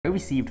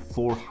received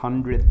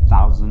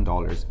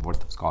 $400,000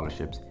 worth of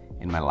scholarships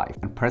in my life,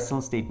 and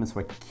personal statements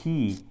were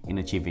key in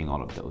achieving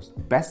all of those.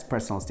 Best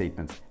personal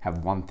statements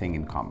have one thing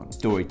in common: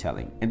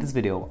 storytelling. In this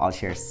video, I'll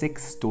share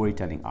 6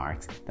 storytelling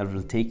arcs that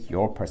will take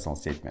your personal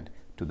statement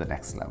to the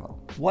next level.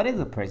 What is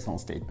a personal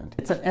statement?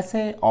 It's an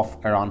essay of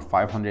around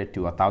 500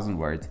 to 1,000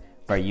 words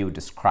where you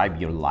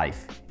describe your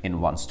life in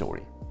one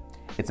story.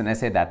 It's an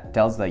essay that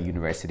tells the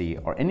university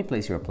or any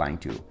place you're applying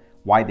to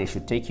why they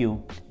should take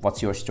you,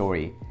 what's your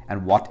story,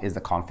 and what is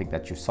the conflict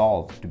that you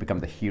solve to become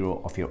the hero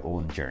of your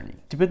own journey.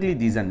 Typically,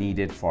 these are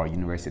needed for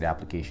university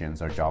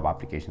applications or job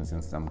applications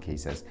in some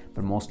cases,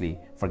 but mostly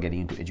for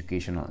getting into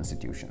educational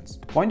institutions.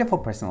 The point of a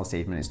personal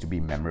statement is to be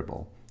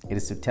memorable. It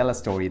is to tell a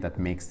story that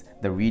makes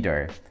the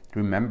reader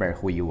remember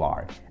who you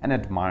are and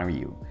admire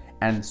you.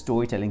 And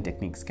storytelling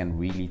techniques can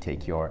really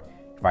take your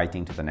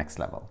writing to the next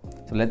level.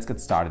 So let's get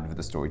started with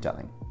the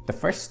storytelling. The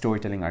first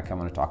storytelling arc I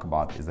want to talk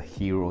about is the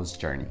hero's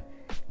journey.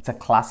 It's a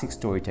classic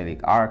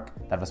storytelling arc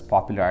that was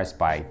popularized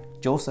by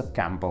Joseph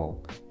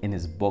Campbell in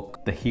his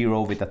book, The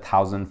Hero with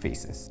 1,000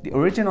 Faces. The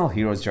original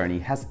hero's journey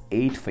has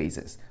 8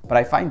 phases, but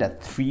I find a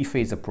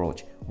 3-phase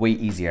approach way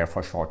easier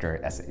for shorter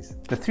essays.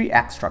 The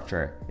 3-act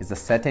structure is the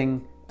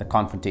setting, the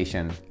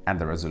confrontation, and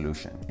the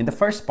resolution. In the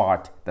first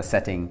part, the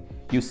setting,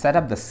 you set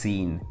up the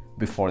scene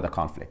before the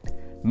conflict.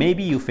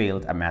 Maybe you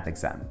failed a math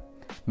exam.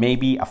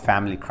 Maybe a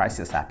family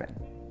crisis happened.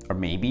 Or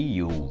maybe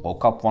you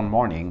woke up one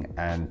morning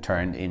and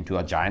turned into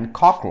a giant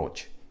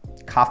cockroach.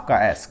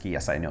 Kafkaesque,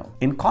 yes, I know.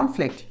 In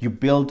conflict, you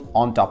build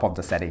on top of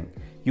the setting.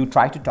 You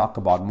try to talk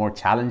about more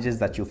challenges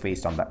that you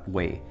faced on that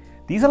way.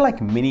 These are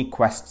like mini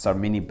quests or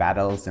mini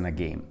battles in a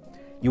game.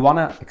 You want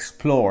to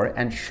explore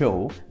and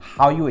show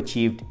how you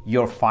achieved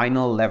your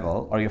final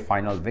level or your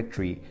final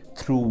victory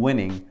through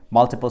winning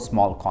multiple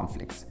small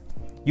conflicts.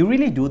 You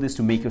really do this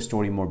to make your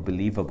story more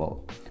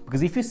believable.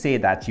 Because if you say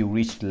that you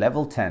reached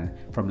level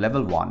 10 from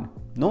level 1,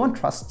 no one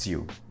trusts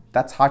you.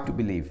 That's hard to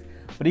believe.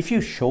 But if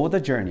you show the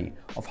journey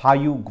of how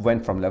you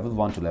went from level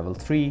 1 to level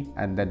 3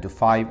 and then to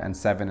 5 and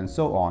 7 and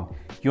so on,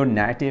 your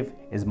narrative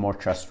is more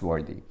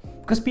trustworthy.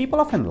 Because people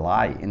often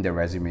lie in their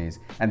resumes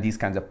and these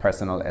kinds of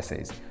personal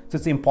essays. So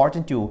it's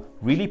important to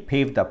really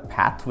pave the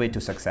pathway to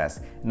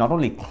success, not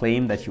only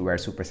claim that you were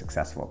super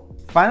successful.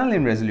 Finally,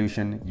 in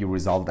resolution, you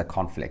resolve the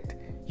conflict.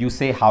 You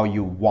say how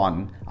you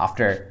won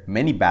after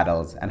many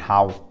battles and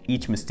how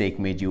each mistake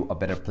made you a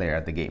better player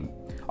at the game.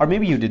 Or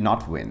maybe you did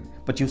not win,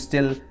 but you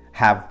still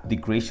have the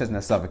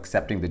graciousness of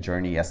accepting the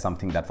journey as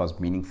something that was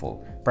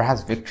meaningful.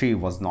 Perhaps victory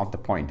was not the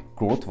point,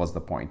 growth was the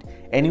point.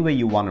 Any way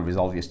you want to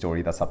resolve your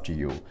story, that's up to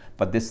you.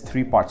 But this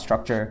 3-part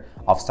structure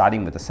of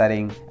starting with a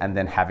setting and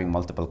then having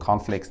multiple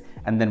conflicts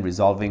and then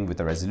resolving with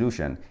a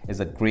resolution is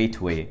a great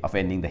way of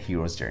ending the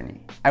hero's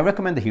journey. I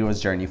recommend the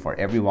hero's journey for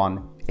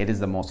everyone. It is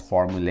the most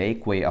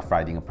formulaic way of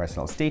writing a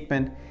personal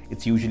statement.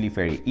 It's usually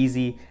very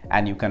easy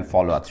and you can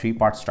follow a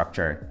 3-part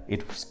structure.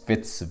 It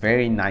fits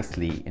very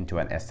nicely into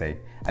an essay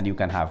and you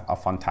can have a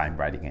fun time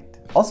writing it.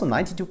 Also,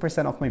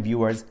 92% of my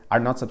viewers are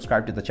not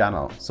subscribed to the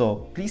channel,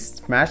 so please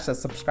smash the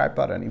subscribe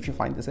button if you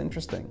find this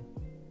interesting.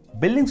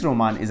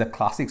 Bildungsroman is a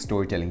classic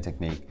storytelling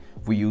technique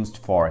we used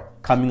for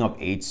coming of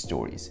age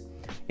stories.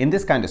 In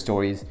this kind of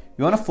stories,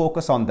 you want to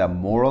focus on the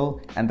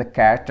moral and the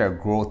character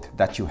growth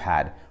that you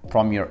had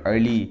from your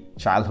early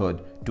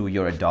childhood to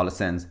your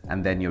adolescence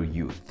and then your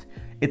youth.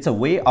 It's a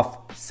way of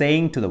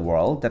saying to the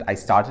world that I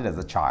started as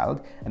a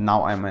child and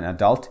now I'm an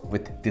adult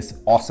with this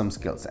awesome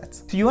skill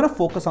sets. So you want to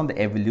focus on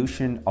the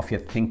evolution of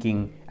your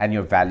thinking and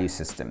your value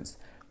systems.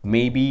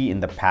 Maybe in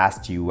the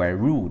past you were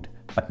rude,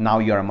 but now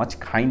you're a much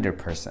kinder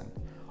person.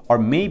 Or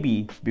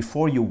maybe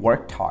before you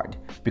worked hard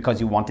because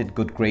you wanted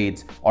good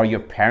grades or your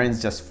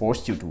parents just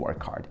forced you to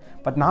work hard.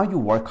 But now you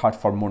work hard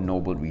for more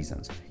noble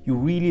reasons. You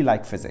really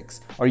like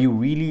physics or you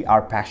really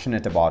are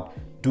passionate about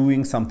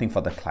doing something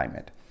for the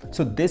climate.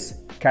 So this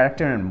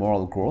character and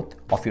moral growth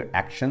of your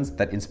actions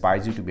that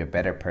inspires you to be a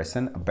better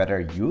person, a better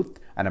youth,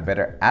 and a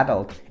better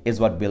adult is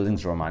what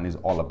Bildungsroman is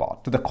all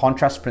about. So the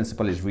contrast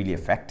principle is really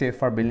effective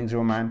for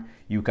Bildungsroman.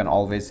 You can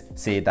always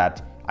say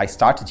that I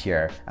started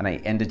here and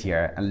I ended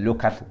here and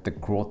look at the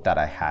growth that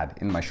I had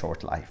in my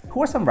short life.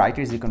 Who are some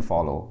writers you can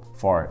follow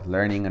for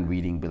learning and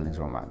reading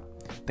Bildungsroman?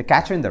 The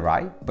Catcher in the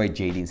Rye by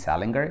J.D.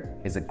 Salinger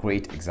is a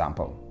great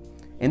example.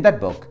 In that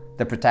book,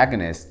 the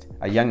protagonist,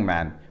 a young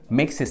man,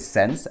 makes his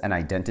sense and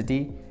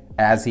identity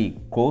as he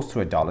goes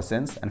through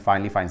adolescence and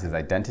finally finds his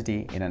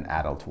identity in an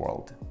adult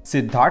world.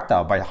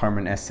 Siddhartha by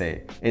Hermann Hesse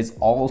is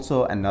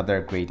also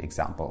another great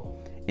example.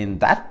 In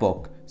that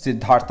book,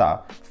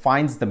 Siddhartha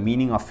finds the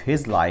meaning of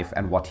his life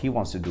and what he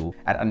wants to do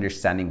and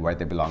understanding where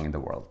they belong in the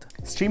world.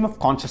 Stream of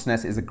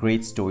consciousness is a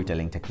great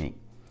storytelling technique.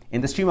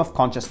 In the stream of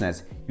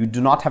consciousness, you do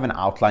not have an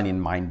outline in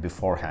mind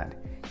beforehand.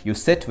 You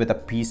sit with a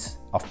piece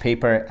of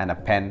paper and a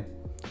pen,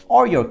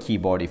 or your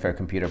keyboard if you're a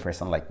computer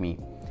person like me,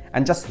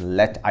 and just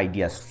let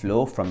ideas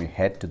flow from your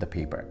head to the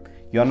paper.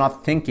 You're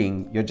not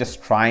thinking, you're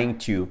just trying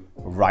to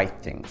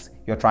write things.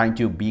 You're trying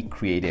to be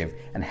creative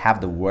and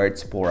have the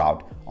words pour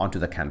out onto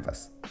the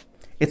canvas.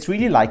 It's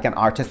really like an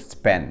artist's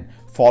pen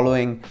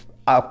following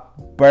a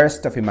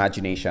burst of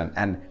imagination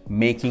and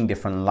making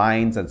different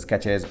lines and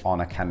sketches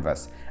on a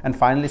canvas. And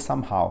finally,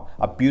 somehow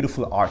a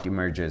beautiful art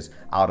emerges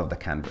out of the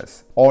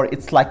canvas. Or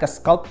it's like a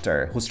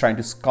sculptor who's trying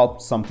to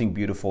sculpt something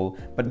beautiful,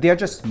 but they're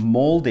just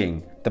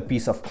molding the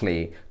piece of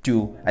clay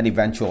to an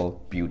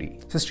eventual beauty.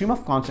 So stream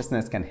of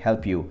consciousness can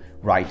help you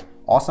write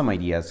awesome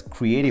ideas,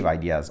 creative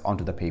ideas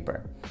onto the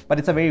paper. But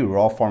it's a very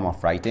raw form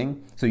of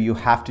writing, so you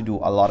have to do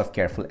a lot of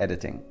careful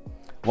editing.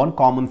 One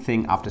common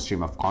thing after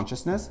stream of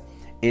consciousness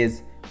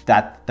is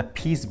that the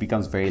piece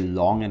becomes very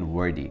long and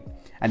wordy,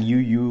 and you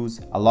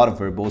use a lot of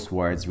verbose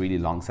words, really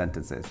long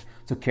sentences.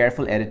 So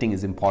careful editing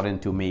is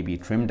important to maybe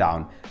trim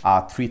down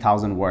a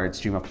 3,000 word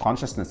stream of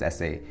consciousness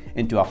essay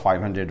into a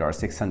 500 or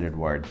 600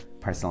 word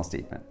personal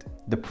statement.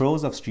 The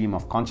pros of stream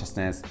of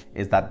consciousness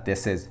is that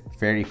this is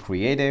very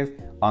creative,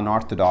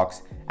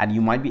 unorthodox, and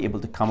you might be able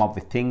to come up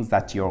with things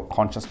that your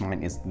conscious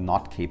mind is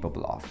not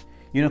capable of.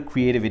 You know,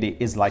 creativity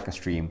is like a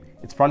stream.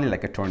 It's probably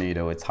like a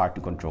tornado. It's hard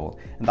to control.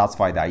 And that's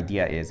why the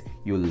idea is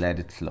you let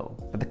it flow.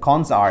 But the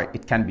cons are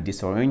it can be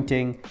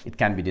disorienting, it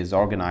can be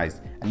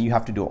disorganized, and you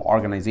have to do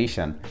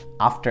organization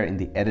after in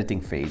the editing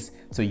phase.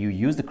 So you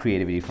use the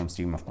creativity from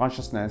stream of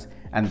consciousness,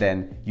 and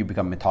then you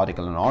become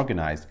methodical and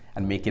organized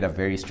and make it a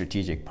very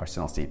strategic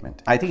personal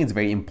statement. I think it's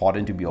very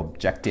important to be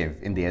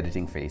objective in the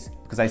editing phase,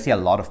 because I see a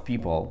lot of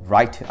people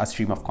write a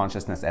stream of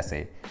consciousness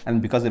essay,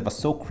 and because it was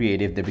so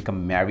creative, they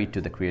become married to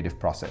the creative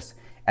process.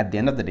 At the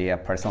end of the day, a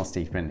personal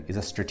statement is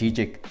a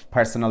strategic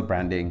personal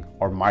branding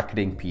or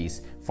marketing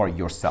piece for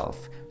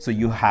yourself. So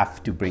you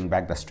have to bring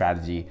back the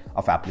strategy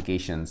of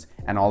applications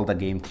and all the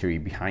game theory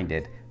behind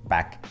it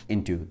back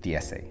into the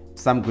essay.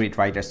 Some great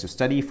writers to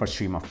study for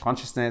stream of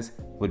consciousness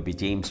would be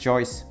James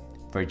Joyce,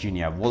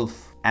 Virginia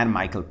Woolf, and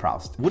Michael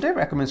Proust. Would I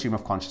recommend stream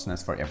of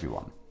consciousness for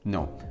everyone?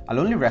 No, I'll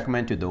only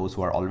recommend to those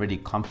who are already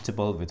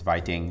comfortable with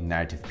writing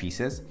narrative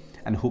pieces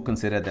and who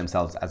consider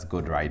themselves as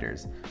good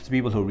writers. So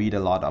people who read a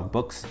lot of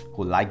books,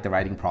 who like the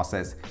writing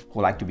process,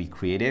 who like to be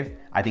creative,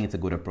 I think it's a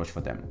good approach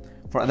for them.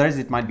 For others,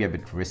 it might be a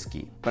bit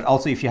risky. But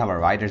also if you have a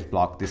writer's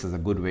block, this is a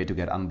good way to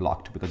get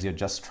unblocked because you're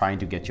just trying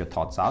to get your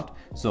thoughts out.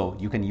 So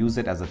you can use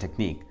it as a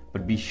technique,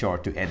 but be sure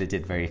to edit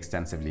it very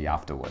extensively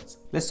afterwards.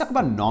 Let's talk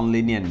about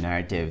nonlinear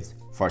narratives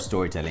for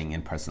storytelling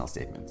and personal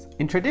statements.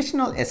 In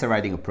traditional essay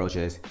writing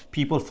approaches,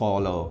 people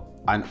follow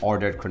an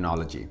ordered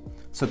chronology.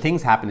 So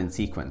things happen in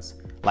sequence.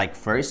 Like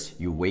first,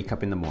 you wake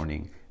up in the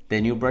morning,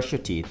 then you brush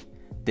your teeth,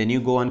 then you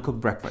go and cook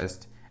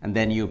breakfast, and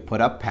then you put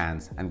up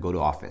pants and go to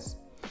office.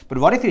 But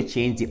what if you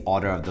change the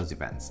order of those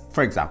events?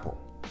 For example,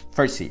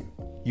 first scene,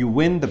 you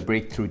win the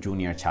Breakthrough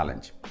Junior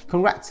Challenge.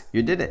 Congrats,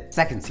 you did it.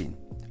 Second scene,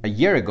 a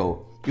year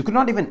ago, you could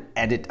not even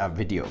edit a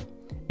video.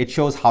 It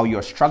shows how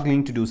you're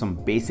struggling to do some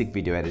basic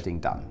video editing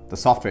done. The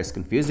software is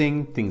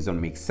confusing, things don't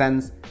make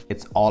sense,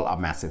 it's all a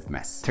massive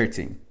mess. Third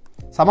scene,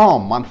 somehow a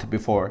month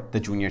before the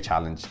Junior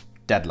Challenge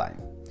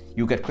deadline,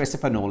 you get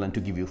Christopher Nolan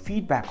to give you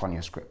feedback on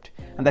your script,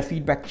 and that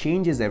feedback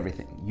changes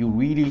everything. You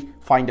really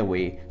find a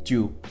way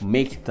to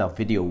make the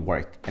video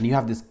work, and you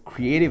have this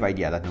creative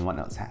idea that no one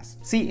else has.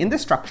 See, in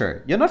this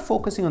structure, you're not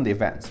focusing on the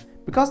events,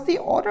 because the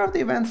order of the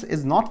events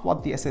is not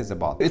what the essay is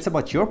about. It's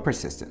about your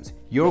persistence,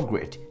 your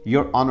grit,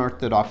 your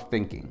unorthodox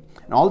thinking.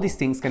 And all these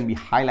things can be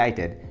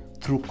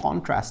highlighted through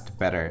contrast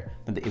better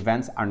when the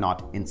events are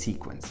not in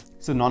sequence.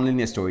 So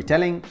nonlinear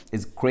storytelling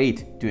is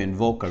great to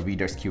invoke a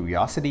reader's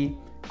curiosity,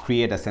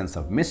 create a sense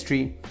of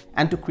mystery,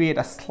 and to create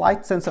a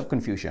slight sense of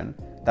confusion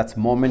that's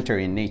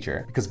momentary in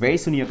nature, because very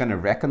soon you're going to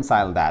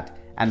reconcile that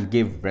and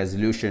give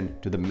resolution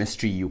to the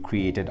mystery you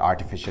created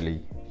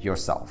artificially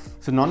yourself.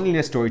 So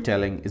nonlinear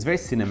storytelling is very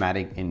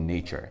cinematic in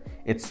nature.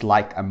 It's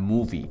like a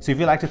movie. So if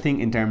you like to think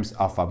in terms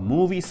of a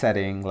movie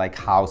setting, like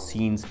how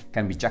scenes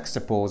can be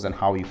juxtaposed and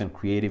how you can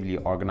creatively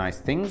organize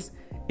things,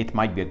 it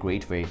might be a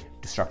great way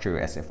to structure your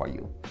essay for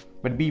you.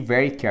 But be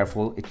very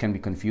careful, it can be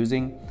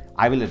confusing.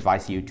 I will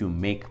advise you to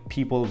make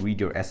people read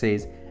your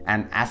essays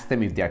and ask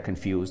them if they are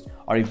confused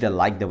or if they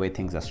like the way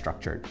things are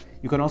structured.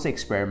 You can also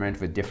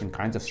experiment with different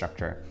kinds of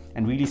structure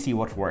and really see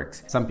what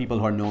works. Some people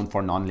who are known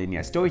for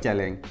nonlinear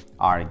storytelling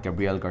are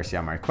Gabriel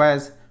Garcia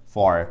Marquez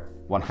for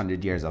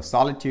 100 Years of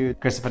Solitude,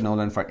 Christopher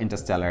Nolan for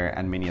Interstellar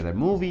and many other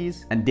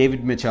movies, and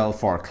David Mitchell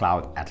for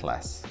Cloud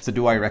Atlas. So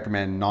do I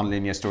recommend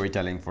nonlinear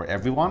storytelling for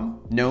everyone?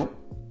 No.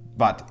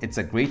 But it's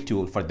a great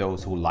tool for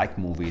those who like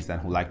movies and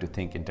who like to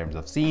think in terms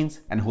of scenes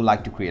and who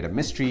like to create a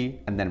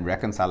mystery and then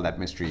reconcile that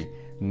mystery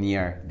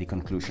near the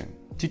conclusion.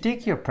 To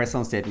take your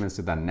personal statements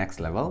to the next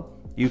level,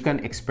 you can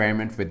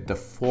experiment with the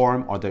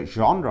form or the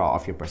genre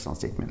of your personal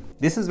statement.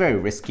 This is very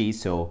risky,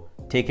 so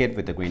take it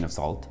with a grain of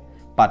salt,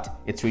 but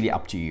it's really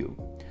up to you.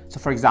 So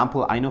for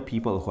example, I know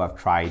people who have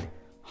tried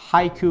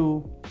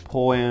haiku,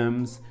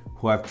 poems,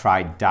 who have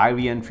tried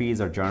diary entries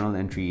or journal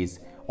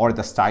entries, or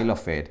the style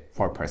of it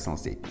for personal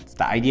statements.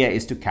 The idea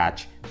is to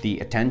catch the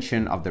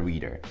attention of the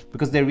reader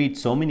because they read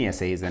so many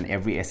essays and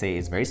every essay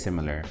is very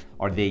similar,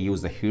 or they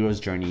use the hero's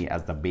journey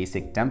as the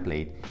basic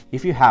template.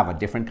 If you have a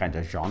different kind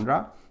of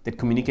genre that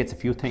communicates a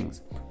few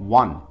things.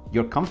 One,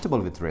 you're comfortable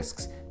with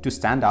risks. To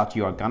stand out,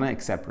 you are gonna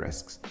accept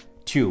risks.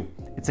 2,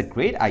 it's a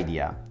great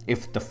idea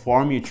if the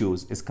form you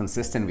choose is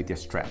consistent with your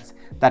strengths.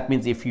 That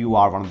means if you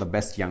are one of the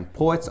best young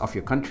poets of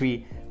your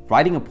country,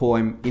 writing a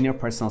poem in your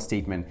personal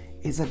statement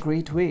is a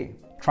great way.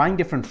 Trying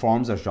different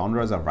forms or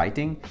genres of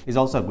writing is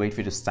also a great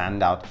way to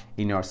stand out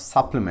in your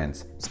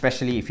supplements,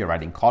 especially if you're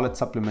writing college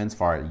supplements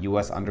for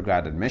US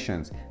undergrad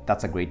admissions.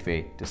 That's a great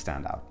way to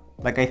stand out.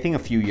 Like I think a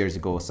few years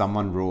ago,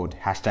 someone wrote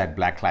hashtag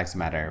Black Lives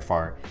Matter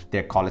for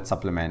their college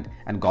supplement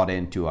and got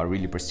into a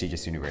really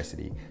prestigious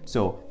university.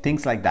 So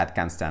things like that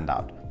can stand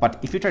out. But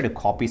if you try to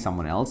copy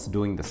someone else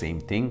doing the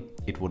same thing,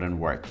 it wouldn't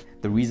work.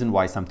 The reason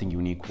why something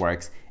unique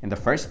works in the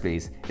first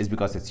place is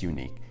because it's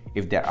unique.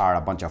 If there are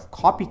a bunch of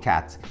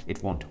copycats,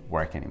 it won't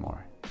work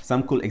anymore.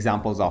 Some cool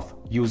examples of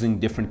using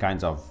different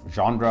kinds of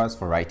genres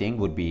for writing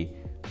would be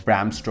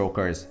Bram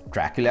Stoker's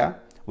Dracula,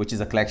 which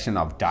is a collection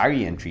of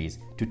diary entries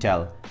to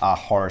tell a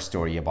horror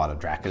story about a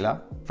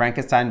Dracula.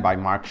 Frankenstein by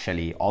Mark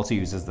Shelley also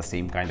uses the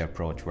same kind of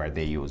approach where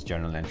they use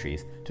journal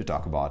entries to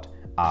talk about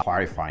a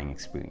horrifying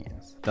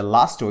experience. The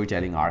last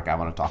storytelling arc I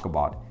want to talk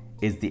about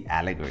is the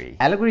allegory.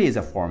 Allegory is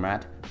a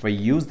format where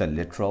you use the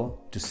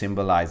literal to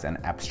symbolize an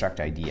abstract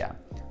idea.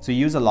 So you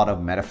use a lot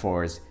of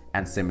metaphors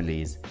and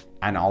similes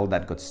and all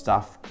that good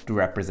stuff to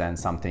represent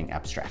something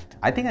abstract.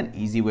 I think an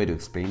easy way to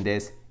explain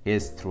this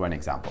is through an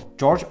example.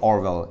 George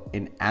Orwell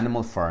in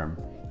Animal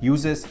Farm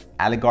uses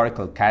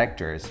allegorical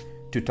characters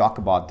to talk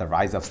about the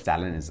rise of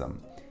Stalinism.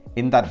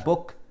 In that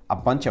book, a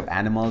bunch of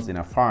animals in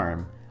a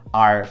farm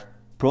are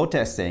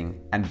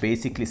protesting and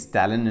basically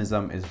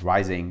Stalinism is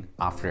rising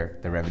after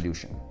the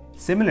revolution.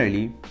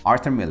 Similarly,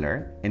 Arthur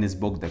Miller in his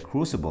book The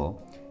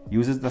Crucible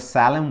uses the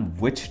Salem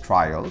witch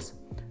trials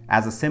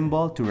as a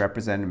symbol to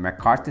represent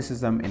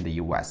McCarthyism in the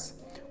US,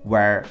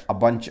 where a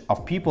bunch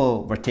of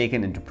people were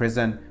taken into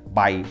prison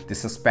by the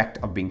suspect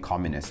of being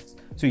communists.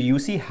 So you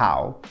see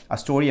how a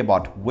story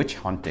about witch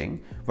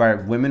hunting, where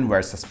women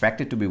were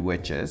suspected to be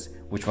witches,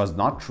 which was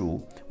not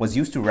true, was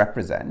used to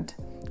represent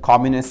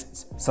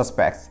communist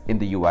suspects in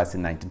the US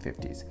in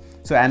 1950s.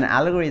 So an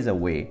allegory is a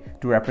way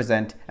to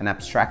represent an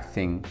abstract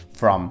thing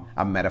from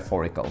a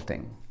metaphorical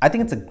thing. I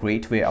think it's a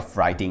great way of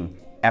writing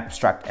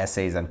abstract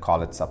essays and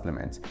college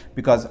supplements,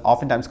 because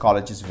oftentimes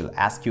colleges will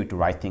ask you to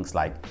write things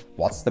like,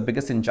 what's the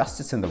biggest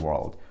injustice in the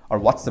world? Or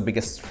what's the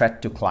biggest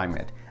threat to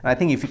climate? And I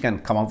think if you can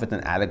come up with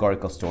an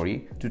allegorical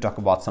story to talk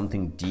about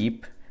something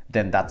deep,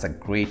 then that's a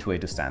great way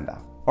to stand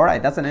out.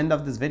 Alright, that's an end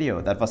of this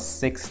video. That was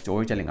 6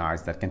 storytelling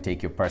arcs that can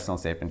take your personal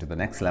statement to the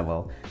next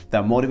level.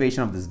 The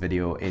motivation of this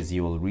video is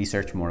you will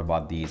research more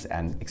about these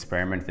and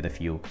experiment with a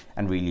few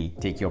and really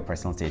take your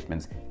personal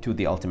statements to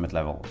the ultimate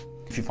level.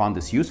 If you found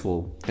this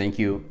useful, thank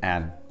you,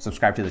 and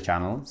subscribe to the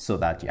channel so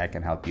that I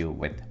can help you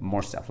with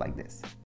more stuff like this.